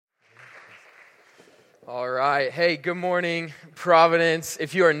All right. Hey, good morning, Providence.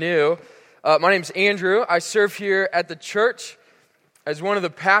 If you are new, my name's Andrew. I serve here at the church as one of the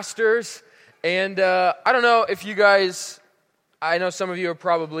pastors. And I don't know if you guys, I know some of you are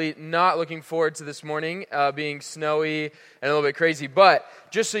probably not looking forward to this morning being snowy and a little bit crazy. But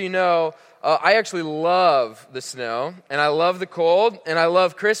just so you know, I actually love the snow, and I love the cold, and I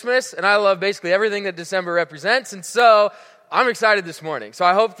love Christmas, and I love basically everything that December represents. And so I'm excited this morning. So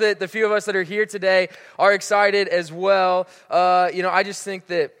I hope that the few of us that are here today are excited as well. I just think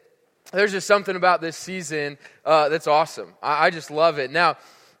that there's just something about this season that's awesome. I just love it. Now,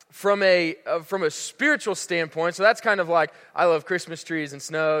 from a spiritual standpoint, so that's kind of like, I love Christmas trees and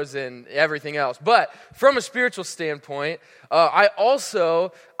snows and everything else. But from a spiritual standpoint, I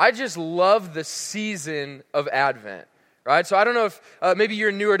just love the season of Advent. Right? So I don't know if maybe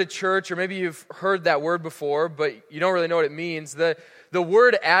you're newer to church or maybe you've heard that word before, but you don't really know what it means. The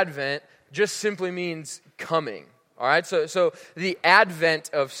word Advent just simply means coming. All right? So the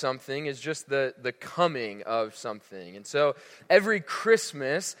advent of something is just the coming of something. And so every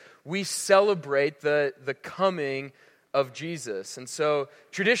Christmas we celebrate the coming of Jesus. And so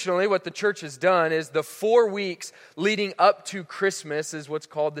traditionally what the church has done is the 4 weeks leading up to Christmas is what's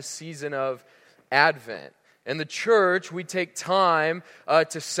called the season of Advent. In the church, we take time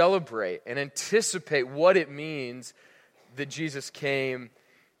to celebrate and anticipate what it means that Jesus came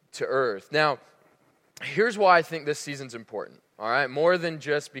to earth. Now, here's why I think this season's important, all right? More than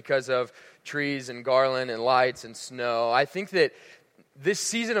just because of trees and garland and lights and snow. I think that this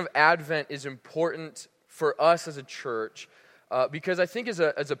season of Advent is important for us as a church because I think as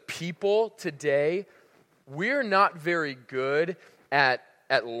a people today, we're not very good at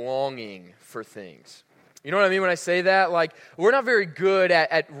longing for things. You know what I mean when I say that? Like, we're not very good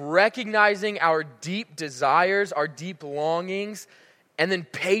at recognizing our deep desires, our deep longings, and then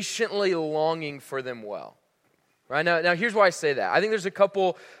patiently longing for them well. Right? Now here's why I say that. I think there's a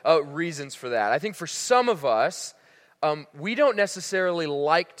couple reasons for that. I think for some of us, we don't necessarily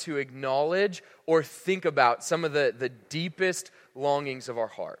like to acknowledge or think about some of the deepest longings of our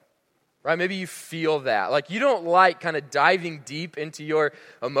heart. Right? Maybe you feel that. Like, you don't like kind of diving deep into your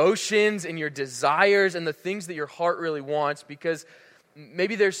emotions and your desires and the things that your heart really wants because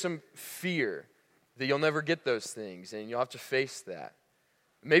maybe there's some fear that you'll never get those things and you'll have to face that.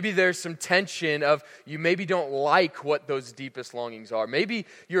 Maybe there's some tension of you maybe don't like what those deepest longings are. Maybe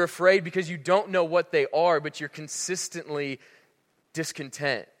you're afraid because you don't know what they are, but you're consistently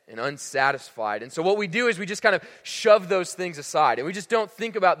discontent and unsatisfied. And so what we do is we just kind of shove those things aside and we just don't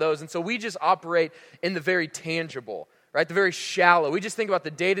think about those. And so we just operate in the very tangible, right? The very shallow. We just think about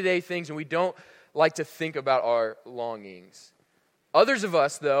the day-to-day things and we don't like to think about our longings. Others of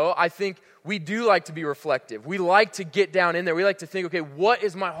us, though, I think we do like to be reflective. We like to get down in there. We like to think, okay, what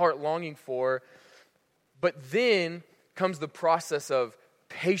is my heart longing for? But then comes the process of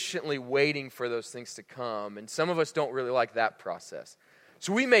patiently waiting for those things to come. And some of us don't really like that process.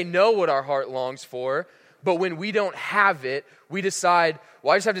 So we may know what our heart longs for, but when we don't have it, we decide,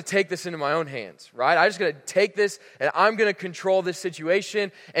 well, I just have to take this into my own hands, right? I'm just going to take this and I'm going to control this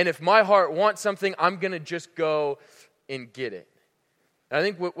situation. And if my heart wants something, I'm going to just go and get it. And I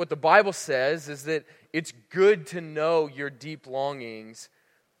think what the Bible says is that it's good to know your deep longings,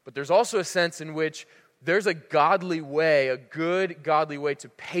 but there's also a sense in which there's a godly way, a good godly way to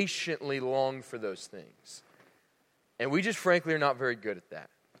patiently long for those things. And we just frankly are not very good at that.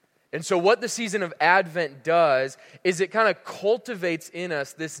 And so what the season of Advent does is it kind of cultivates in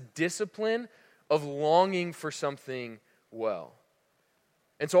us this discipline of longing for something well.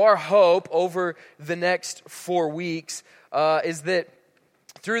 And so our hope over the next 4 weeks is that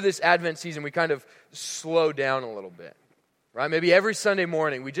through this Advent season we kind of slow down a little bit. Right? Maybe every Sunday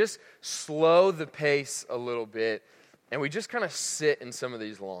morning we just slow the pace a little bit and we just kind of sit in some of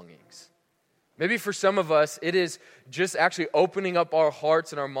these longings. Maybe for some of us, it is just actually opening up our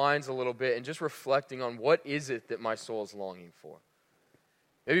hearts and our minds a little bit and just reflecting on what is it that my soul is longing for.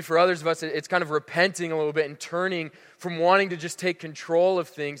 Maybe for others of us, it's kind of repenting a little bit and turning from wanting to just take control of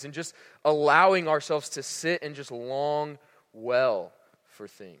things and just allowing ourselves to sit and just long well for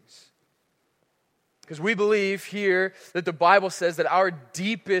things. Because we believe here that the Bible says that our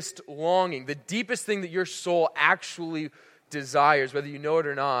deepest longing, the deepest thing that your soul actually desires, whether you know it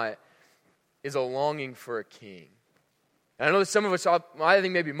or not, is a longing for a king. And I know that some of us, I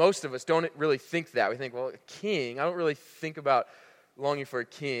think maybe most of us, don't really think that. We think, well, a king, I don't really think about longing for a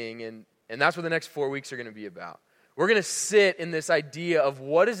king, and that's what the next 4 weeks are going to be about. We're going to sit in this idea of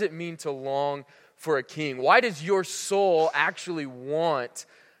what does it mean to long for a king? Why does your soul actually want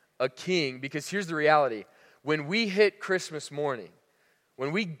a king? Because here's the reality. When we hit Christmas morning,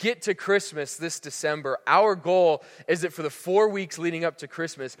 when we get to Christmas this December, our goal is that for the 4 weeks leading up to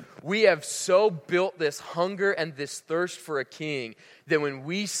Christmas, we have so built this hunger and this thirst for a king that when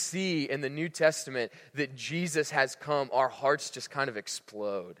we see in the New Testament that Jesus has come, our hearts just kind of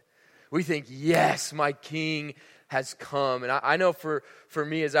explode. We think, yes, my king has come. And I know for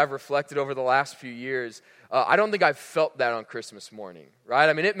me, as I've reflected over the last few years, I don't think I've felt that on Christmas morning, right?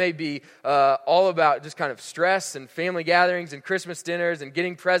 I mean, it may be all about just kind of stress and family gatherings and Christmas dinners and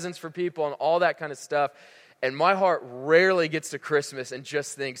getting presents for people and all that kind of stuff. And my heart rarely gets to Christmas and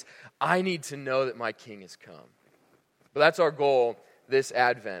just thinks, I need to know that my king has come. But that's our goal this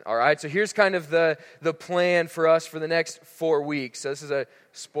Advent, all right? So here's kind of the plan for us for the next 4 weeks. So this is a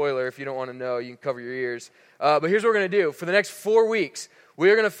spoiler. If you don't want to know, you can cover your ears. But here's what we're going to do. For the next 4 weeks, we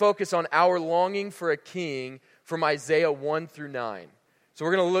are going to focus on our longing for a king from Isaiah 1 through 9. So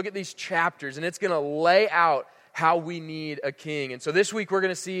we're going to look at these chapters, and it's going to lay out how we need a king. And so this week, we're going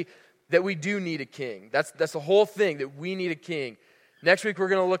to see that we do need a king. That's the whole thing, that we need a king. Next week, we're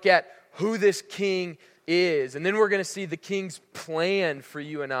going to look at who this king is. And then we're going to see the king's plan for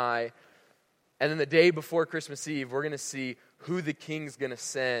you and I. And then the day before Christmas Eve, we're going to see who the king's going to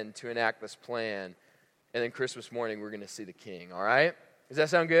send to enact this plan. And then Christmas morning, we're going to see the king, all right? Does that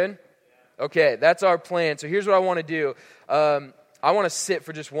sound good? Okay, that's our plan. So here's what I want to do. I want to sit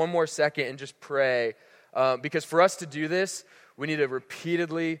for just one more second and just pray. Because for us to do this, we need to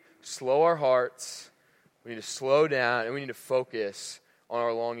repeatedly slow our hearts. We need to slow down, and we need to focus on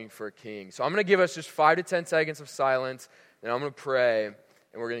our longing for a king. So I'm going to give us just 5 to 10 seconds of silence, and I'm going to pray, and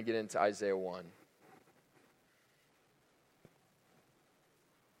we're going to get into Isaiah 1.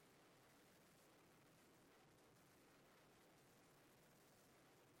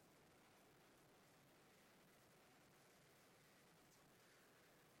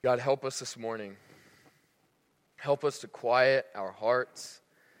 God, help us this morning. Help us to quiet our hearts.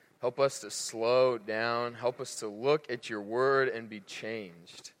 Help us to slow down. Help us to look at your word and be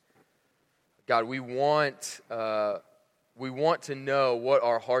changed. God, we want to know what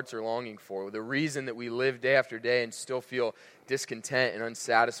our hearts are longing for. The reason that we live day after day and still feel discontent and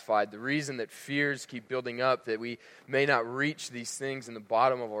unsatisfied. The reason that fears keep building up, that we may not reach these things in the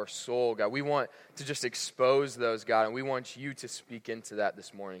bottom of our soul. God, we want to just expose those, God, and we want you to speak into that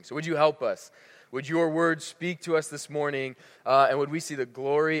this morning. So would you help us? Would your word speak to us this morning, and would we see the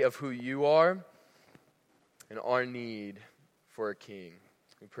glory of who you are and our need for a king?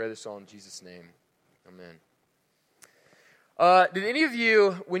 We pray this all in Jesus' name. Amen. Did any of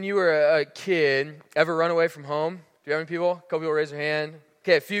you, when you were a kid, ever run away from home? Do you have any people? A couple people raise their hand.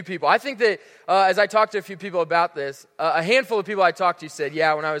 Okay, a few people. I think that as I talked to a few people about this, a handful of people I talked to said,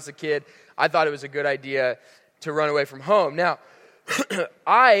 yeah, when I was a kid, I thought it was a good idea to run away from home. Now,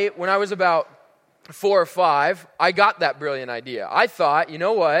 when I was about 4 or 5, I got that brilliant idea. I thought, you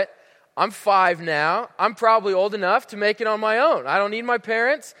know what? I'm 5 now. I'm probably old enough to make it on my own. I don't need my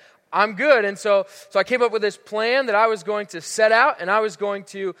parents. I'm good. And so I came up with this plan that I was going to set out, and I was going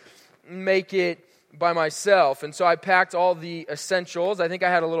to make it by myself. And so I packed all the essentials. I think I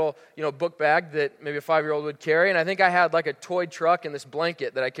had a little, book bag that maybe a 5-year-old would carry, and I think I had like a toy truck and this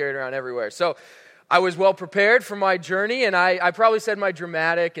blanket that I carried around everywhere. So I was well prepared for my journey, and I probably said my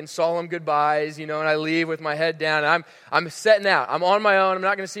dramatic and solemn goodbyes, and I leave with my head down, and I'm setting out. I'm on my own. I'm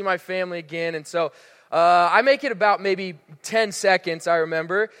not going to see my family again. And so I make it about maybe 10 seconds, I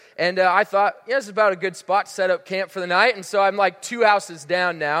remember, and I thought, this is about a good spot to set up camp for the night, and so I'm like 2 houses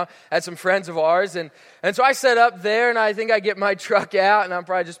down now at some friends of ours, and so I set up there, and I think I get my truck out, and I'm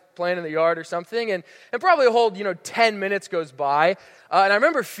probably just playing in the yard or something, and probably a whole, 10 minutes goes by, and I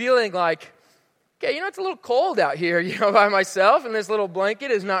remember feeling like, okay, it's a little cold out here, by myself, and this little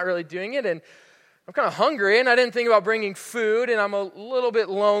blanket is not really doing it, and I'm kind of hungry, and I didn't think about bringing food, and I'm a little bit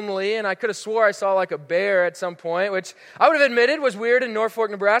lonely, and I could have swore I saw like a bear at some point, which I would have admitted was weird in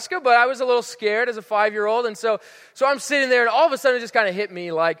Norfolk, Nebraska, but I was a little scared as a 5-year-old, and so I'm sitting there, and all of a sudden it just kind of hit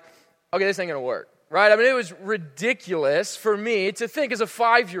me like, okay, this ain't going to work, right? I mean, it was ridiculous for me to think as a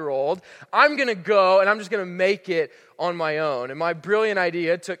 5-year-old, I'm going to go, and I'm just going to make it on my own, and my brilliant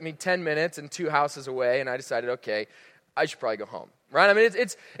idea took me 10 minutes and 2 houses away, and I decided, okay, I should probably go home. Right? I mean,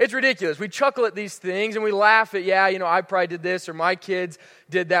 it's ridiculous. We chuckle at these things and we laugh at, I probably did this or my kids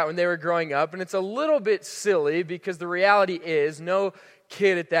did that when they were growing up. And it's a little bit silly because the reality is no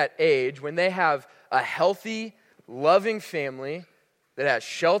kid at that age, when they have a healthy, loving family that has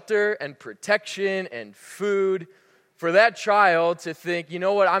shelter and protection and food, for that child to think,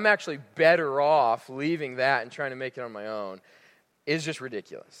 I'm actually better off leaving that and trying to make it on my own is just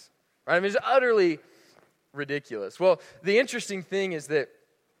ridiculous. Right? I mean, it's utterly ridiculous. Well, the interesting thing is that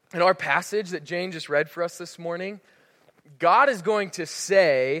in our passage that Jane just read for us this morning, God is going to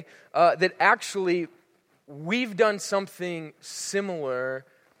say that actually we've done something similar,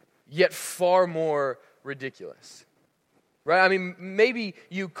 yet far more ridiculous. Right? I mean, maybe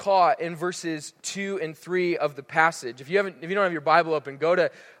you caught in verses 2 and 3 of the passage. If you don't have your Bible open, go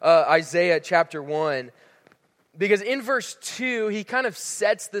to Isaiah chapter 1. Because in verse 2, he kind of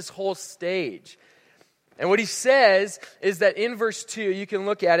sets this whole stage. And what he says is that in verse 2, you can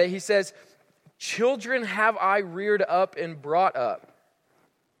look at it, he says, "Children have I reared up and brought up,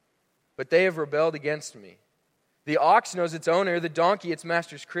 but they have rebelled against me. The ox knows its owner, the donkey its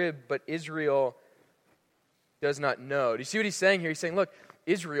master's crib, but Israel does not know." Do you see what he's saying here? He's saying, look,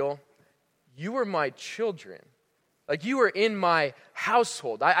 Israel, you were my children. Like, you were in my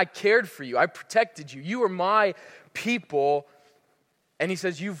household. I cared for you. I protected you. You were my people. And he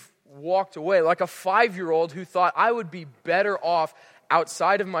says, you've walked away. Like a 5-year-old who thought I would be better off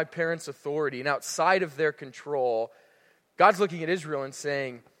outside of my parents' authority and outside of their control. God's looking at Israel and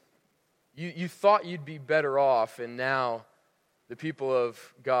saying, you thought you'd be better off, and now the people of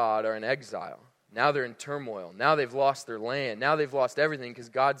God are in exile. Now they're in turmoil. Now they've lost their land. Now they've lost everything because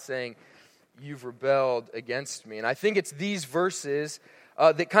God's saying, you've rebelled against me. And I think it's these verses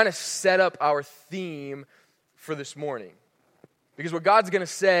that kind of set up our theme for this morning. Because what God's going to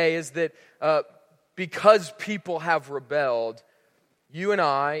say is that because people have rebelled, you and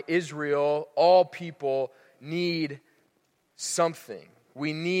I, Israel, all people need something.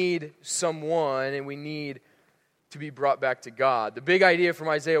 We need someone, and we need to be brought back to God. The big idea from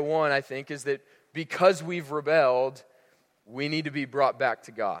Isaiah 1, I think, is that because we've rebelled, we need to be brought back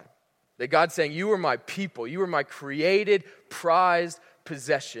to God. That God's saying, you were my people, you were my created, prized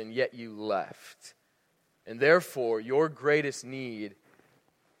possession, yet you left. And therefore, your greatest need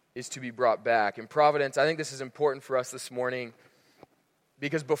is to be brought back. In Providence, I think this is important for us this morning,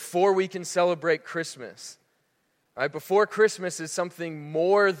 because before we can celebrate Christmas, right, before Christmas is something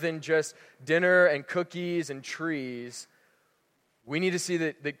more than just dinner and cookies and trees, we need to see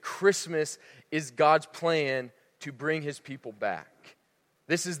that Christmas is God's plan to bring his people back.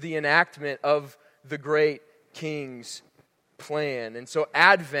 This is the enactment of the great King's plan. And so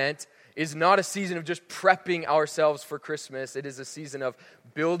Advent is not a season of just prepping ourselves for Christmas. It is a season of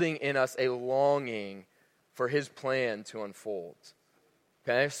building in us a longing for his plan to unfold.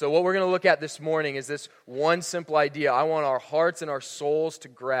 Okay, so what we're going to look at this morning is this one simple idea. I want our hearts and our souls to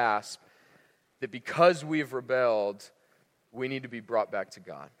grasp that because we have rebelled, we need to be brought back to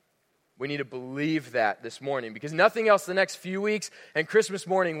God. We need to believe that this morning, because nothing else the next few weeks and Christmas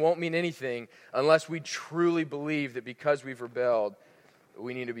morning won't mean anything unless we truly believe that because we've rebelled,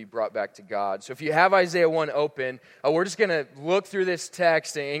 we need to be brought back to God. So if you have Isaiah 1 open, we're just going to look through this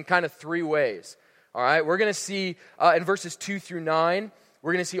text in kind of 3 ways. All right, we're going to see in verses 2 through 9,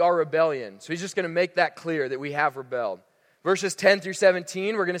 we're going to see our rebellion. So he's just going to make that clear that we have rebelled. Verses 10 through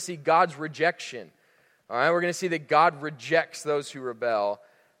 17, we're going to see God's rejection. All right, we're going to see that God rejects those who rebel.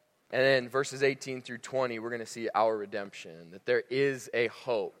 And then verses 18 through 20, we're going to see our redemption, that there is a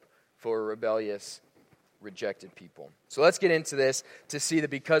hope for rebellious, rejected people. So let's get into this to see that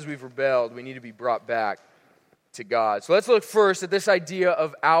because we've rebelled, we need to be brought back to God. So let's look first at this idea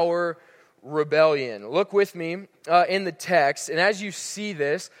of our rebellion. Look with me in the text, and as you see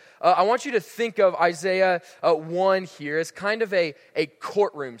this, I want you to think of Isaiah 1 here as kind of a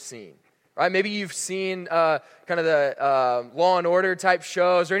courtroom scene. Right? Maybe you've seen kind of the Law and Order type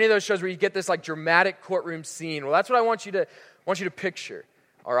shows, or any of those shows where you get this like dramatic courtroom scene. Well, that's what I want you to picture.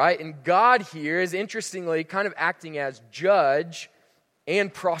 All right, and God here is interestingly kind of acting as judge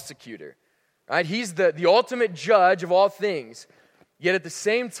and prosecutor. Right? He's the ultimate judge of all things. Yet at the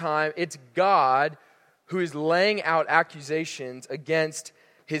same time, it's God who is laying out accusations against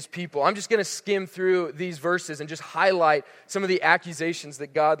his people. I'm just going to skim through these verses and just highlight some of the accusations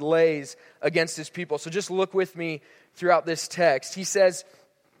that God lays against his people. So just look with me throughout this text. He says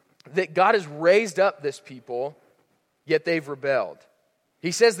that God has raised up this people, yet they've rebelled.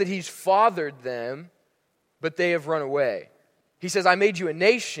 He says that he's fathered them, but they have run away. He says, I made you a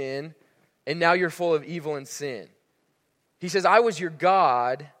nation, and now you're full of evil and sin. He says, I was your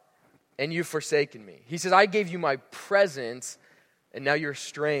God, and you've forsaken me. He says, I gave you my presence, and now you're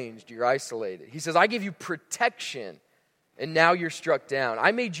estranged, you're isolated. He says, I gave you protection, and now you're struck down.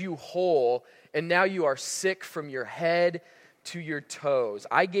 I made you whole, and now you are sick from your head to your toes.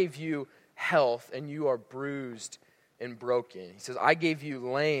 I gave you health, and you are bruised and broken. He says, I gave you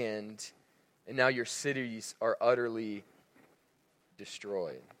land, and now your cities are utterly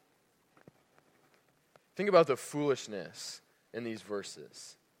destroyed. Think about the foolishness in these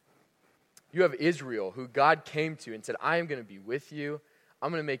verses. You have Israel, who God came to and said, I am going to be with you. I'm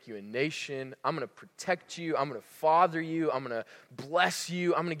going to make you a nation. I'm going to protect you. I'm going to father you. I'm going to bless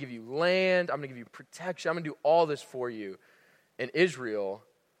you. I'm going to give you land. I'm going to give you protection. I'm going to do all this for you. And Israel,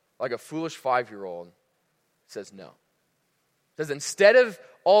 like a foolish 5-year-old, says no. Says, instead of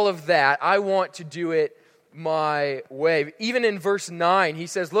all of that, I want to do it my way. Even in verse 9, he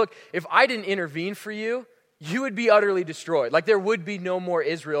says, look, if I didn't intervene for you, you would be utterly destroyed. Like there would be no more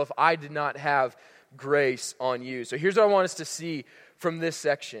Israel if I did not have grace on you. So here's what I want us to see from this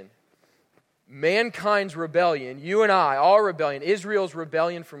section. Mankind's rebellion, you and I, our rebellion, Israel's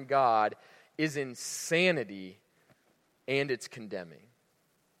rebellion from God is insanity and it's condemning.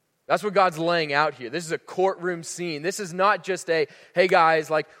 That's what God's laying out here. This is a courtroom scene. This is not just a, hey guys,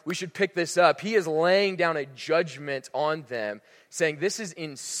 like we should pick this up. He is laying down a judgment on them, saying this is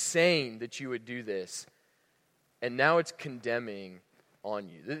insane that you would do this. And now it's condemning on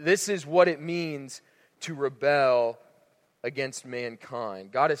you. This is what it means to rebel against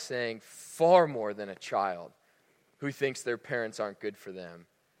mankind. God is saying far more than a child who thinks their parents aren't good for them.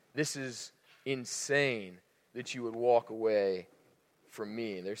 This is insane that you would walk away from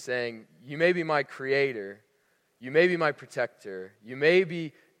me. They're saying, you may be my creator, you may be my protector, you may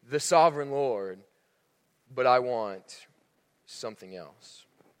be the sovereign Lord, but I want something else.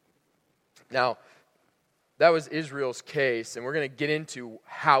 Now, that was Israel's case, and we're going to get into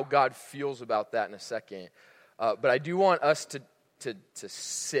how God feels about that in a second. But I do want us to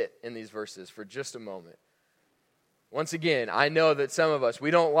sit in these verses for just a moment. Once again, I know that some of us, we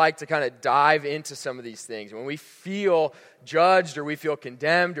don't like to kind of dive into some of these things. When we feel judged or we feel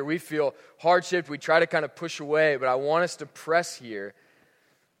condemned or we feel hardship, we try to kind of push away. But I want us to press here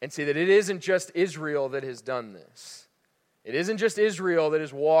and see that it isn't just Israel that has done this. It isn't just Israel that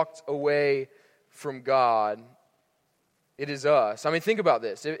has walked away from God. It is us. I mean, think about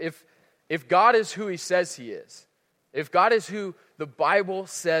this. If God is who he says he is, if God is who the Bible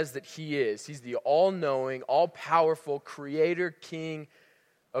says that he is, he's the all-knowing, all-powerful creator, king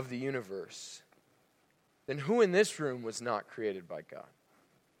of the universe, then who in this room was not created by God?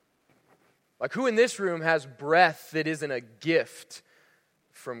 Like who in this room has breath that isn't a gift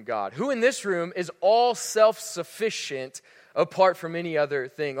from God? Who in this room is all self-sufficient apart from any other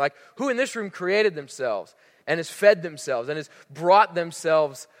thing? Like who in this room created themselves and has fed themselves and has brought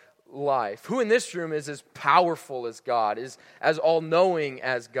themselves life? Who in this room is as powerful as God, is as all-knowing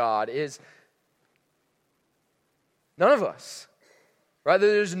as God? Is none of us. Right?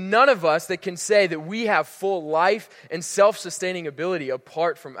 There's none of us that can say that we have full life and self-sustaining ability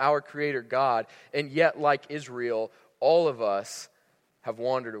apart from our Creator God. And yet, like Israel, all of us have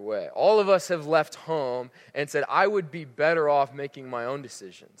wandered away. All of us have left home and said, I would be better off making my own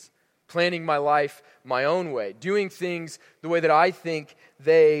decisions, planning my life my own way, doing things the way that I think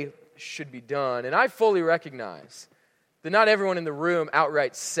they should be done. And I fully recognize that not everyone in the room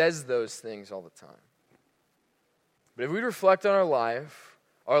outright says those things all the time. But if we reflect on our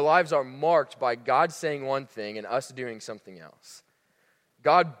lives are marked by God saying one thing and us doing something else.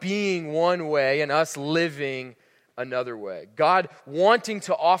 God being one way and us living another way. God wanting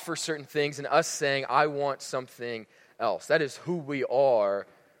to offer certain things and us saying, I want something else. That is who we are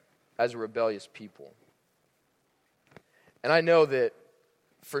as a rebellious people. And I know that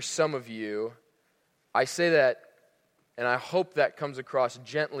for some of you, I say that, and I hope that comes across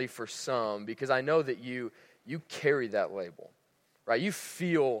gently for some, because I know that you carry that label, right? You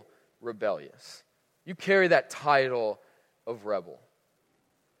feel rebellious. You carry that title of rebel.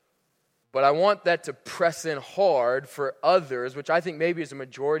 But I want that to press in hard for others, which I think maybe is a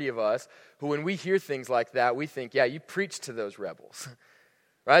majority of us, who when we hear things like that, we think, yeah, you preach to those rebels.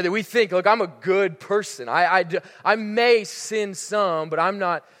 Right? That we think, look, I'm a good person. I may sin some, but I'm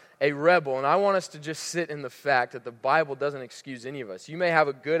not a rebel. And I want us to just sit in the fact that the Bible doesn't excuse any of us. You may have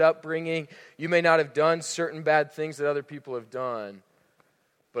a good upbringing. You may not have done certain bad things that other people have done.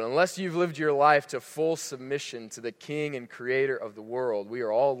 But unless you've lived your life to full submission to the King and Creator of the world, we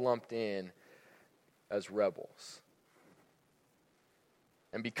are all lumped in as rebels.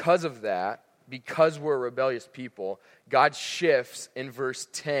 And because of that, because we're a rebellious people, God shifts in verse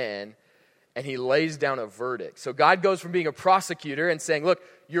 10 and he lays down a verdict. So God goes from being a prosecutor and saying, look,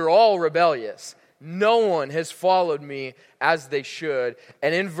 you're all rebellious. No one has followed me as they should.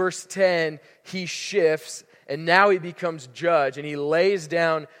 And in verse 10, he shifts and now he becomes judge and he lays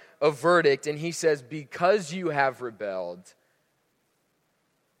down a verdict and he says, because you have rebelled,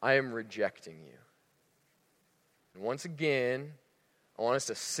 I am rejecting you. And once again, I want us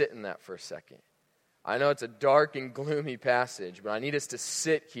to sit in that for a second. I know it's a dark and gloomy passage, but I need us to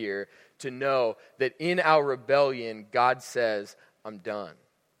sit here to know that in our rebellion, God says, I'm done.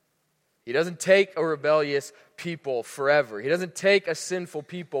 He doesn't take a rebellious people forever. He doesn't take a sinful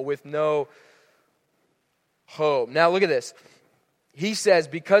people with no hope. Now look at this. He says,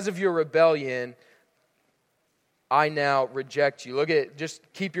 because of your rebellion, I now reject you. Look at it. Just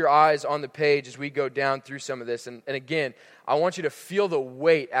keep your eyes on the page as we go down through some of this. And again, I want you to feel the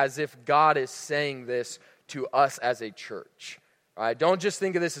weight as if God is saying this to us as a church. All right? Don't just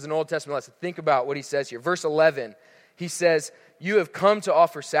think of this as an Old Testament lesson. Think about what he says here. Verse 11, he says, you have come to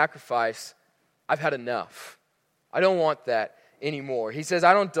offer sacrifice. I've had enough. I don't want that anymore. He says,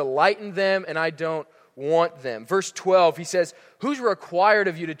 I don't delight in them and I don't want them. Verse 12, he says, who's required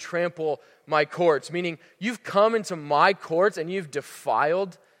of you to trample my courts? Meaning, you've come into my courts and you've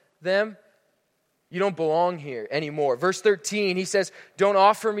defiled them. You don't belong here anymore. Verse 13, he says, don't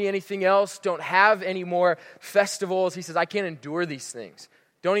offer me anything else. Don't have any more festivals. He says, I can't endure these things.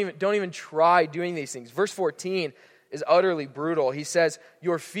 Don't even try doing these things. Verse 14 is utterly brutal. He says,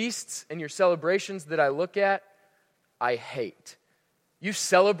 your feasts and your celebrations that I look at, I hate. You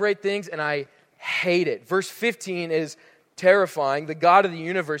celebrate things and I hate it. Verse 15 is terrifying. The God of the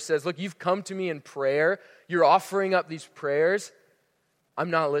universe says, look, you've come to me in prayer. You're offering up these prayers. I'm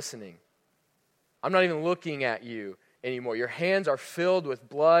not listening. I'm not even looking at you anymore. Your hands are filled with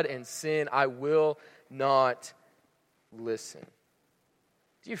blood and sin. I will not listen.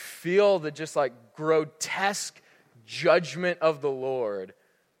 Do you feel the just like grotesque judgment of the Lord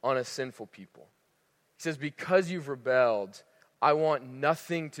on a sinful people? He says, because you've rebelled, I want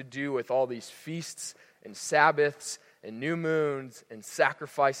nothing to do with all these feasts and Sabbaths and new moons and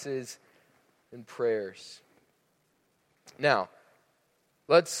sacrifices and prayers. Now,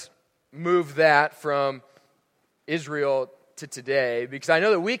 let's move that from Israel to today, because I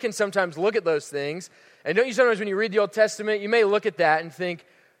know that we can sometimes look at those things, and don't you sometimes when you read the Old Testament, you may look at that and think,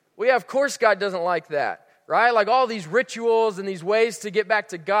 well, yeah, of course God doesn't like that, right? Like all these rituals and these ways to get back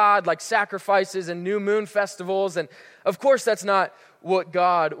to God, like sacrifices and new moon festivals, and of course that's not what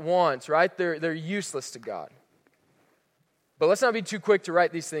God wants, right? They're useless to God. But let's not be too quick to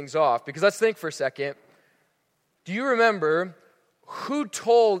write these things off, because let's think for a second. Do you remember who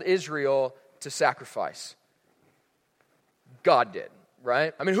told Israel to sacrifice? God did,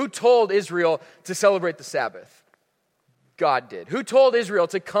 right? I mean, who told Israel to celebrate the Sabbath? God did. Who told Israel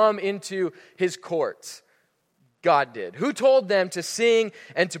to come into his courts? God did. Who told them to sing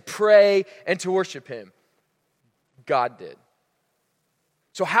and to pray and to worship him? God did.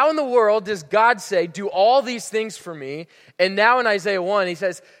 So how in the world does God say, do all these things for me? And now in Isaiah 1, he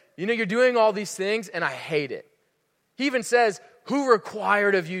says, you know, you're doing all these things and I hate it. He even says, who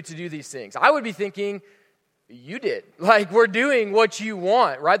required of you to do these things? I would be thinking, you did. Like, we're doing what you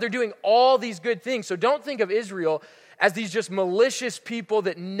want, right? They're doing all these good things. So don't think of Israel as these just malicious people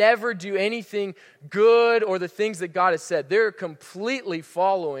that never do anything good or the things that God has said. They're completely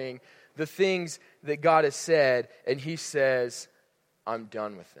following the things that God has said, and he says, I'm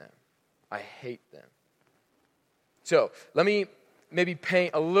done with them. I hate them. So let me maybe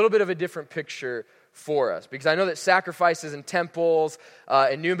paint a little bit of a different picture for us, because I know that sacrifices and temples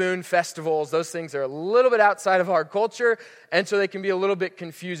and new moon festivals, those things are a little bit outside of our culture, and so they can be a little bit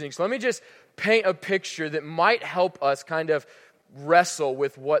confusing. So let me just paint a picture that might help us kind of wrestle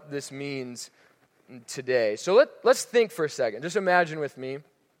with what this means today. So let's think for a second. Just imagine with me,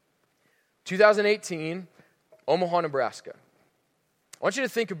 2018, Omaha, Nebraska. I want you to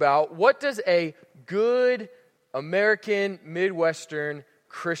think about, what does a good American Midwestern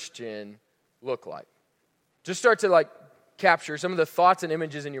Christian look like? Just start to capture some of the thoughts and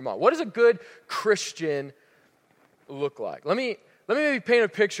images in your mind. What does a good Christian look like? Let me maybe paint a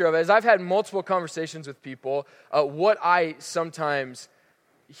picture of it, as I've had multiple conversations with people, what I sometimes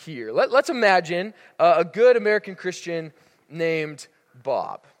hear. Let's imagine a good American Christian named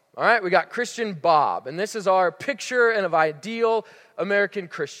Bob. All right, we got Christian Bob, and this is our picture and of ideal American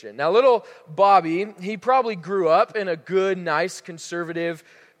Christian. Now, little Bobby, he probably grew up in a good, nice, conservative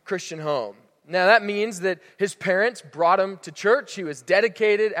Christian home. Now, that means that his parents brought him to church. He was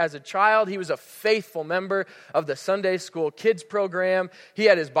dedicated as a child. He was a faithful member of the Sunday school kids program. He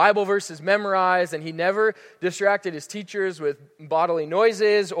had his Bible verses memorized, and he never distracted his teachers with bodily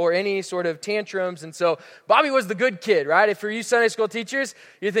noises or any sort of tantrums. And so Bobby was the good kid, right? If for you Sunday school teachers,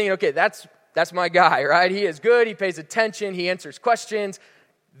 you're thinking, okay, that's my guy, right? He is good. He pays attention. He answers questions.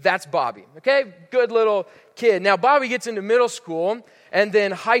 That's Bobby, okay? Good little kid. Now, Bobby gets into middle school and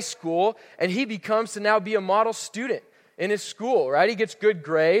then high school, and he becomes to now be a model student in his school, right? He gets good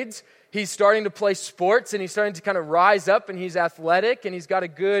grades. He's starting to play sports, and he's starting to kind of rise up, and he's athletic, and he's got a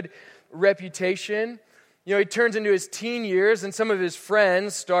good reputation. He turns into his teen years, and some of his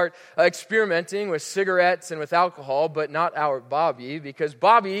friends start experimenting with cigarettes and with alcohol, but not our Bobby, because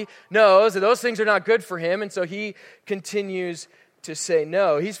Bobby knows that those things are not good for him, and so he continues to say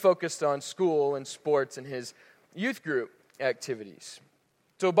no. He's focused on school and sports and his youth group activities.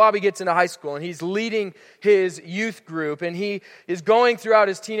 So Bobby gets into high school, and he's leading his youth group, and he is going throughout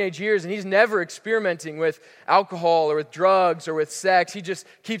his teenage years, and he's never experimenting with alcohol or with drugs or with sex. He just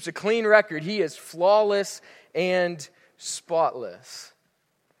keeps a clean record. He is flawless and spotless.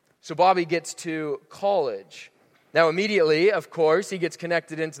 So Bobby gets to college. Now immediately, of course, he gets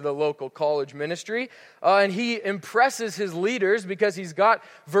connected into the local college ministry, and he impresses his leaders because he's got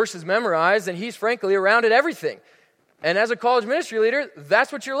verses memorized, and he's frankly around at everything. And as a college ministry leader,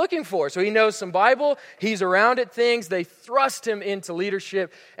 that's what you're looking for. So he knows some Bible, he's around at things, they thrust him into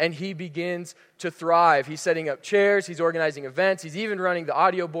leadership, and he begins to thrive. He's setting up chairs, he's organizing events, he's even running the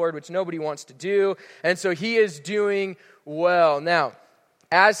audio board, which nobody wants to do. And so he is doing well. Now,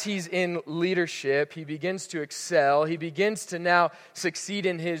 as he's in leadership, he begins to excel. He begins to now succeed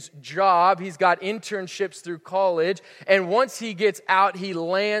in his job. He's got internships through college. And once he gets out, he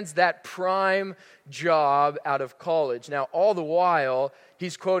lands that prime job out of college. Now, all the while,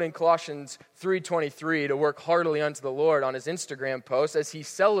 he's quoting Colossians 3:23 to work heartily unto the Lord on his Instagram post as he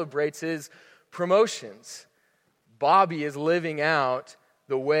celebrates his promotions. Bobby is living out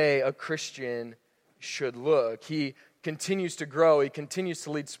the way a Christian should look. He continues to grow. He continues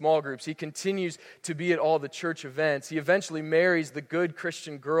to lead small groups. He continues to be at all the church events. He eventually marries the good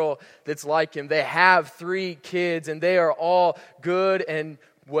Christian girl that's like him. They have 3 kids, and they are all good and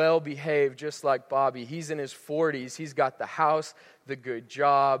well behaved, just like Bobby. He's in his 40s. He's got the house, the good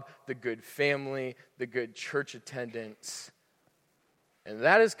job, the good family, the good church attendance. And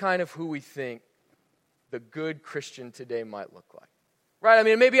that is kind of who we think the good Christian today might look like. Right? I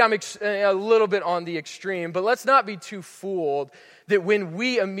mean, maybe I'm a little bit on the extreme, but let's not be too fooled that when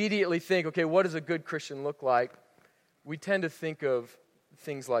we immediately think, okay, what does a good Christian look like? We tend to think of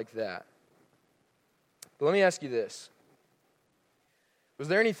things like that. But let me ask you this. Was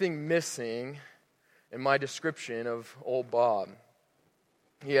there anything missing in my description of old Bob?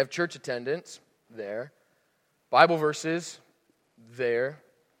 You have church attendance there, Bible verses there,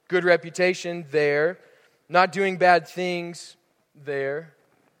 good reputation there, not doing bad things there.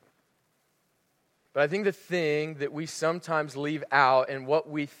 But I think the thing that we sometimes leave out and what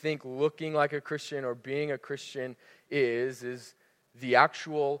we think looking like a Christian or being a Christian is the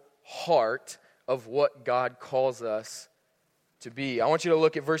actual heart of what God calls us to be. I want you to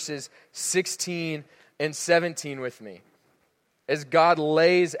look at verses 16 and 17 with me. As God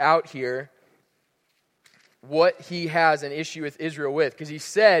lays out here what he has an issue with Israel with. Because he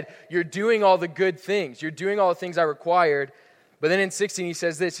said, you're doing all the good things. You're doing all the things I required. But then in 16 he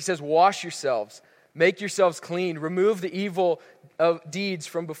says this. He says, wash yourselves. Make yourselves clean. Remove the evil deeds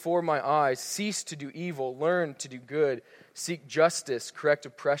from before my eyes. Cease to do evil. Learn to do good. Seek justice. Correct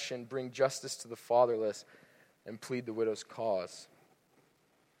oppression. Bring justice to the fatherless. And plead the widow's cause.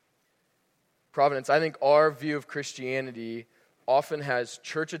 Providence, I think our view of Christianity often has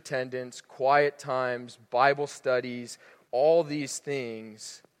church attendance, quiet times, Bible studies, all these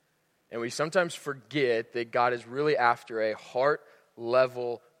things. And we sometimes forget that God is really after a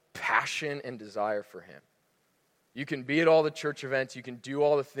heart-level passion and desire for him. You can be at all the church events, you can do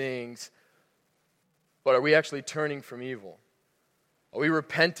all the things, but are we actually turning from evil? Are we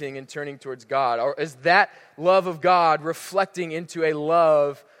repenting and turning towards God? Or is that love of God reflecting into a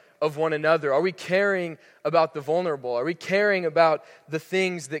love of one another? Are we caring about the vulnerable? Are we caring about the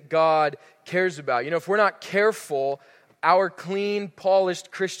things that God cares about? If we're not careful, our clean, polished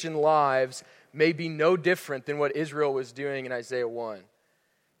Christian lives may be no different than what Israel was doing in Isaiah 1.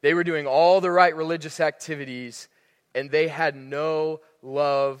 They were doing all the right religious activities, and they had no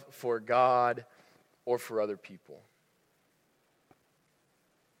love for God or for other people.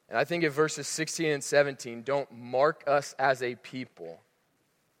 And I think if verses 16 and 17 don't mark us as a people,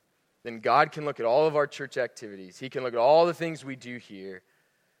 then God can look at all of our church activities. He can look at all the things we do here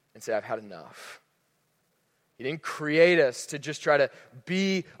and say, I've had enough. He didn't create us to just try to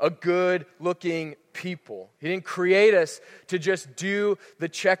be a good-looking people. He didn't create us to just do the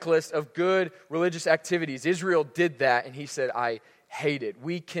checklist of good religious activities. Israel did that, and he said, I hate it.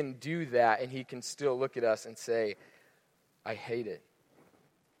 We can do that, and he can still look at us and say, I hate it.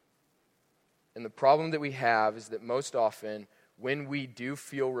 And the problem that we have is that most often, when we do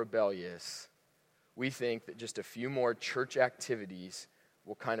feel rebellious, we think that just a few more church activities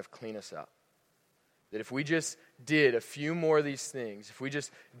will kind of clean us up. That if we just did a few more of these things, if we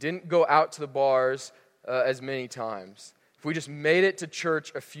just didn't go out to the bars as many times, if we just made it to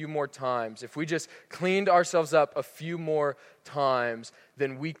church a few more times, if we just cleaned ourselves up a few more times,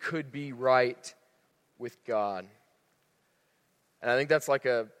 then we could be right with God. And I think that's like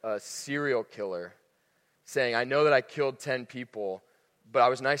a serial killer saying, I know that I killed 10 people, but I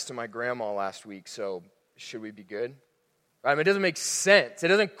was nice to my grandma last week, so should we be good? Right? I mean, it doesn't make sense. It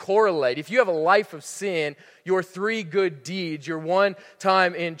doesn't correlate. If you have a life of sin, your 3 good deeds, your 1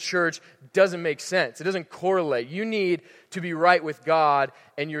 time in church doesn't make sense. It doesn't correlate. You need to be right with God,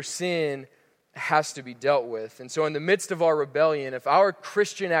 and your sin has to be dealt with. And so in the midst of our rebellion, if our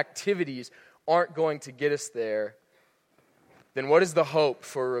Christian activities aren't going to get us there, then what is the hope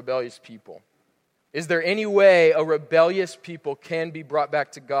for a rebellious people? Is there any way a rebellious people can be brought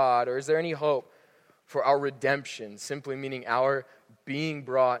back to God, or is there any hope for our redemption, simply meaning our being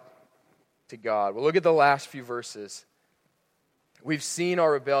brought to God? Well, look at the last few verses. We've seen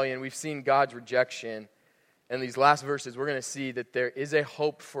our rebellion, we've seen God's rejection, and these last verses we're going to see that there is a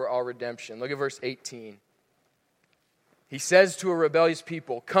hope for our redemption. Look at verse 18. He says to a rebellious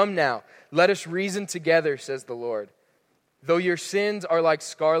people, "Come now, let us reason together, says the Lord. Though your sins are like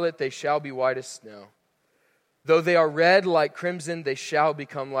scarlet, they shall be white as snow. Though they are red like crimson, they shall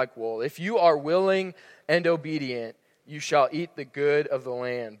become like wool. If you are willing and obedient, you shall eat the good of the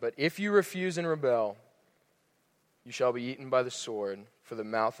land. But if you refuse and rebel, you shall be eaten by the sword, for the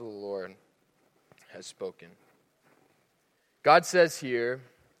mouth of the Lord has spoken." God says here,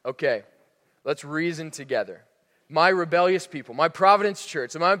 okay, let's reason together. My rebellious people, my Providence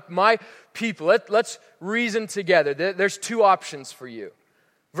Church, my people, let's reason together. There's 2 options for you.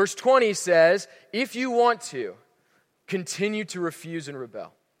 Verse 20 says, if you want to, continue to refuse and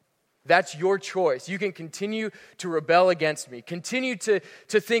rebel. That's your choice. You can continue to rebel against me. Continue to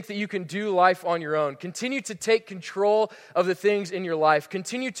think that you can do life on your own. Continue to take control of the things in your life.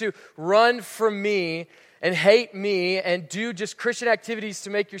 Continue to run from me and hate me and do just Christian activities to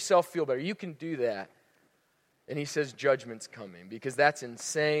make yourself feel better. You can do that. And he says judgment's coming because that's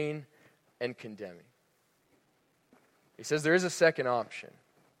insane and condemning. He says there is a second option.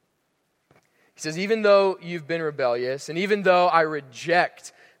 He says, even though you've been rebellious, and even though I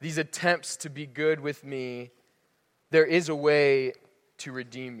reject these attempts to be good with me, there is a way to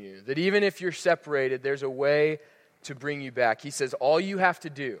redeem you. That even if you're separated, there's a way to bring you back. He says, all you have to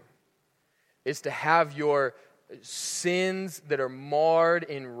do is to have your sins that are marred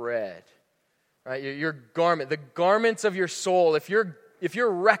in red. Right? Your garment, the garments of your soul, if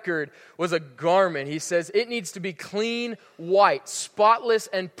your record was a garment, he says it needs to be clean, white, spotless,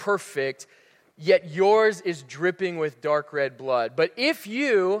 and perfect, yet yours is dripping with dark red blood. But if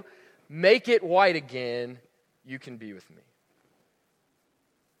you make it white again, you can be with me.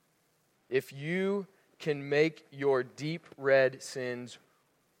 If you can make your deep red sins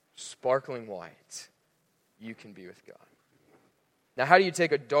sparkling white, you can be with God. Now, how do you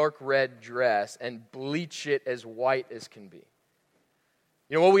take a dark red dress and bleach it as white as can be?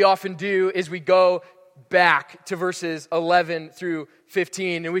 You know, what we often do is we go back to verses 11 through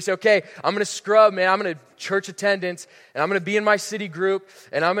 15, and we say, okay, I'm going to scrub, man. I'm going to church attendance, and I'm going to be in my city group,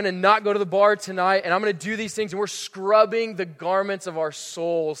 and I'm going to not go to the bar tonight, and I'm going to do these things, and we're scrubbing the garments of our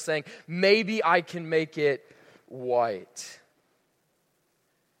souls, saying, maybe I can make it white.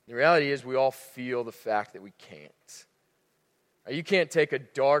 The reality is we all feel the fact that we can't. You can't take a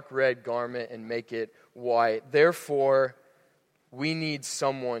dark red garment and make it white. Therefore, we need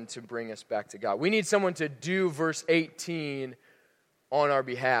someone to bring us back to God. We need someone to do verse 18 on our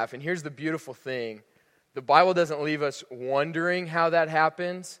behalf. And here's the beautiful thing. The Bible doesn't leave us wondering how that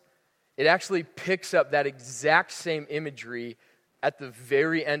happens. It actually picks up that exact same imagery at the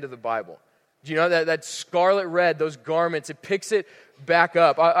very end of the Bible. Do you know that scarlet red, those garments, it picks it back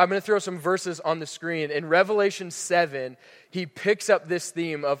up. I'm going to throw some verses on the screen. In Revelation 7, he picks up this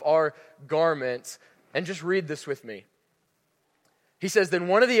theme of our garments. And just read this with me. He says, then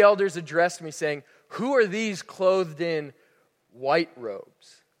one of the elders addressed me saying, who are these clothed in white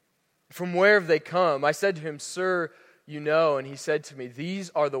robes? From where have they come? I said to him, sir, you know. And he said to me, these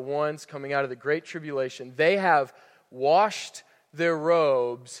are the ones coming out of the great tribulation. They have washed their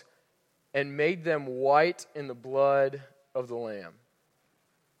robes and made them white in the blood of the Lamb.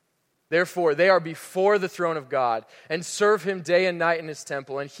 Therefore, they are before the throne of God and serve him day and night in his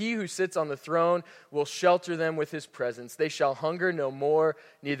temple. And he who sits on the throne will shelter them with his presence. They shall hunger no more,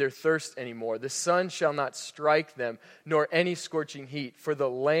 neither thirst any more. The sun shall not strike them, nor any scorching heat. For the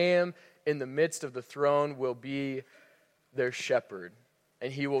Lamb in the midst of the throne will be their shepherd.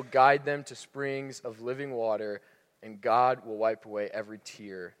 And he will guide them to springs of living water. And God will wipe away every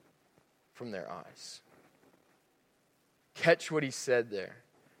tear from their eyes. Catch what he said there.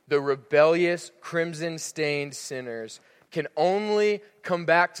 The rebellious, crimson-stained sinners can only come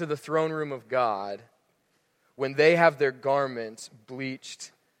back to the throne room of God when they have their garments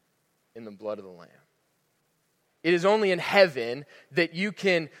bleached in the blood of the Lamb. It is only in heaven that you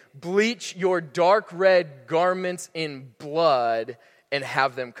can bleach your dark red garments in blood and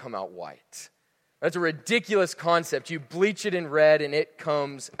have them come out white. That's a ridiculous concept. You bleach it in red and it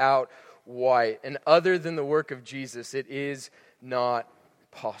comes out white. And other than the work of Jesus, it is not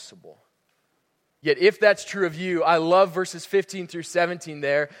possible. Yet if that's true of you, I love verses 15 through 17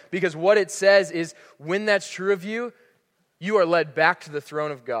 there, because what it says is when that's true of you, you are led back to the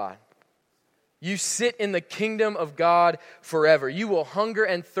throne of God. You sit in the kingdom of God forever. You will hunger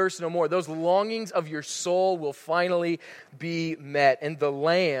and thirst no more. Those longings of your soul will finally be met. And the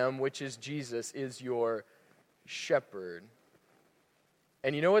Lamb, which is Jesus, is your shepherd.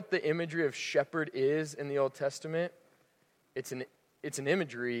 And you know what the imagery of shepherd is in the Old Testament? It's an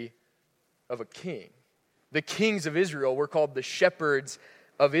imagery of a king. The kings of Israel were called the shepherds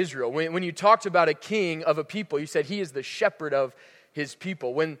of Israel. When you talked about a king of a people, you said he is the shepherd of his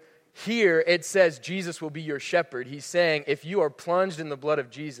people. When here it says Jesus will be your shepherd, he's saying if you are plunged in the blood of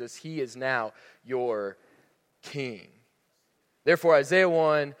Jesus, he is now your king. Therefore, Isaiah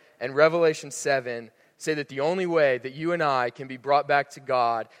 1 and Revelation 7 say that the only way that you and I can be brought back to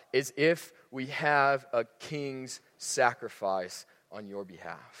God is if we have a king's sacrifice on your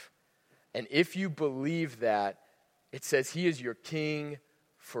behalf. And if you believe that, it says he is your king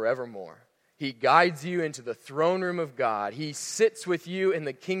forevermore. He guides you into the throne room of God. He sits with you in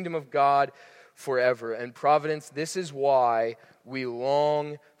the kingdom of God forever. And Providence, this is why we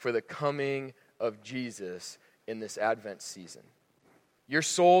long for the coming of Jesus in this Advent season. Your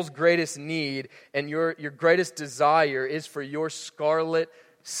soul's greatest need and your greatest desire is for your scarlet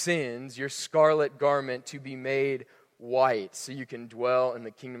sins, your scarlet garment, to be made white so you can dwell in the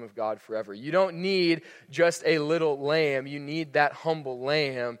kingdom of God forever. You don't need just a little lamb. You need that humble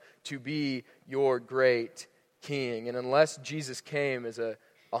lamb to be your great king. And unless Jesus came as a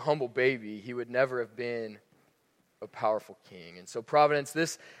humble baby, he would never have been a powerful king. And so Providence,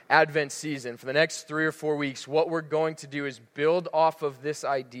 this Advent season, for the next 3 or 4 weeks, what we're going to do is build off of this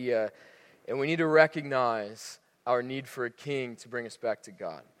idea, and we need to recognize our need for a king to bring us back to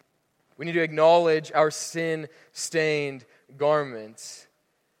God. We need to acknowledge our sin-stained garments,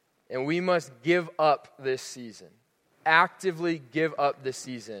 and we must give up this season, actively give up this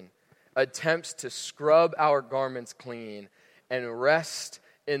season, attempts to scrub our garments clean and rest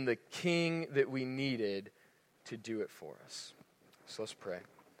in the king that we needed to do it for us. So let's pray.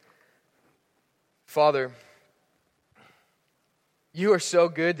 Father, you are so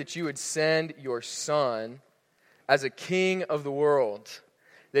good that you would send your Son as a king of the world,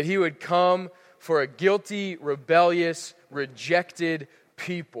 that he would come for a guilty, rebellious, rejected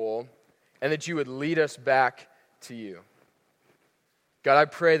people, and that you would lead us back to you. God, I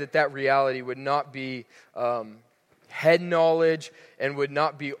pray that that reality would not be head knowledge and would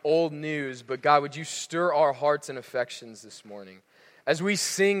not be old news, but God, would you stir our hearts and affections this morning? As we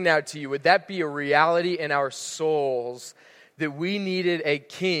sing now to you, would that be a reality in our souls that we needed a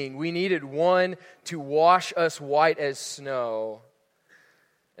king? We needed one to wash us white as snow.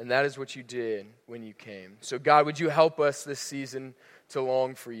 And that is what you did when you came. So God, would you help us this season to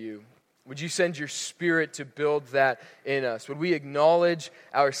long for you? Would you send your Spirit to build that in us? Would we acknowledge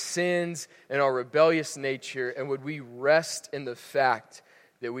our sins and our rebellious nature, and would we rest in the fact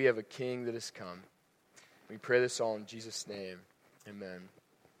that we have a King that has come? We pray this all in Jesus' name. Amen.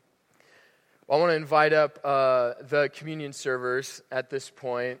 Well, I want to invite up the communion servers at this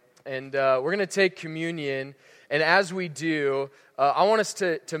point, and we're going to take communion. And as we do, I want us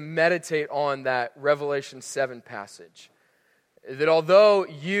to meditate on that Revelation 7 passage. That although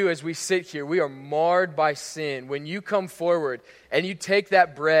you, as we sit here, we are marred by sin, when you come forward and you take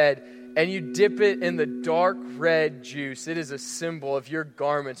that bread and you dip it in the dark red juice, it is a symbol of your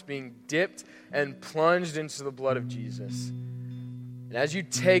garments being dipped and plunged into the blood of Jesus. And as you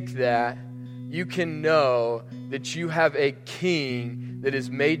take that, you can know that you have a king that has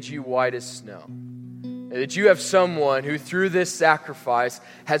made you white as snow. And that you have someone who through this sacrifice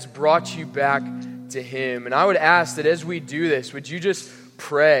has brought you back to him. And I would ask that as we do this, would you just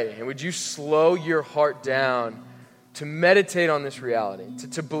pray and would you slow your heart down to meditate on this reality,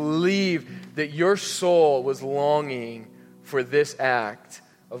 to believe that your soul was longing for this act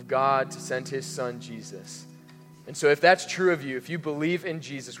of God to send his Son Jesus. And so if that's true of you, if you believe in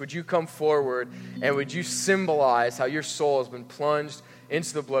Jesus, would you come forward and would you symbolize how your soul has been plunged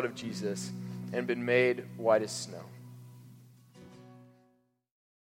into the blood of Jesus and been made white as snow?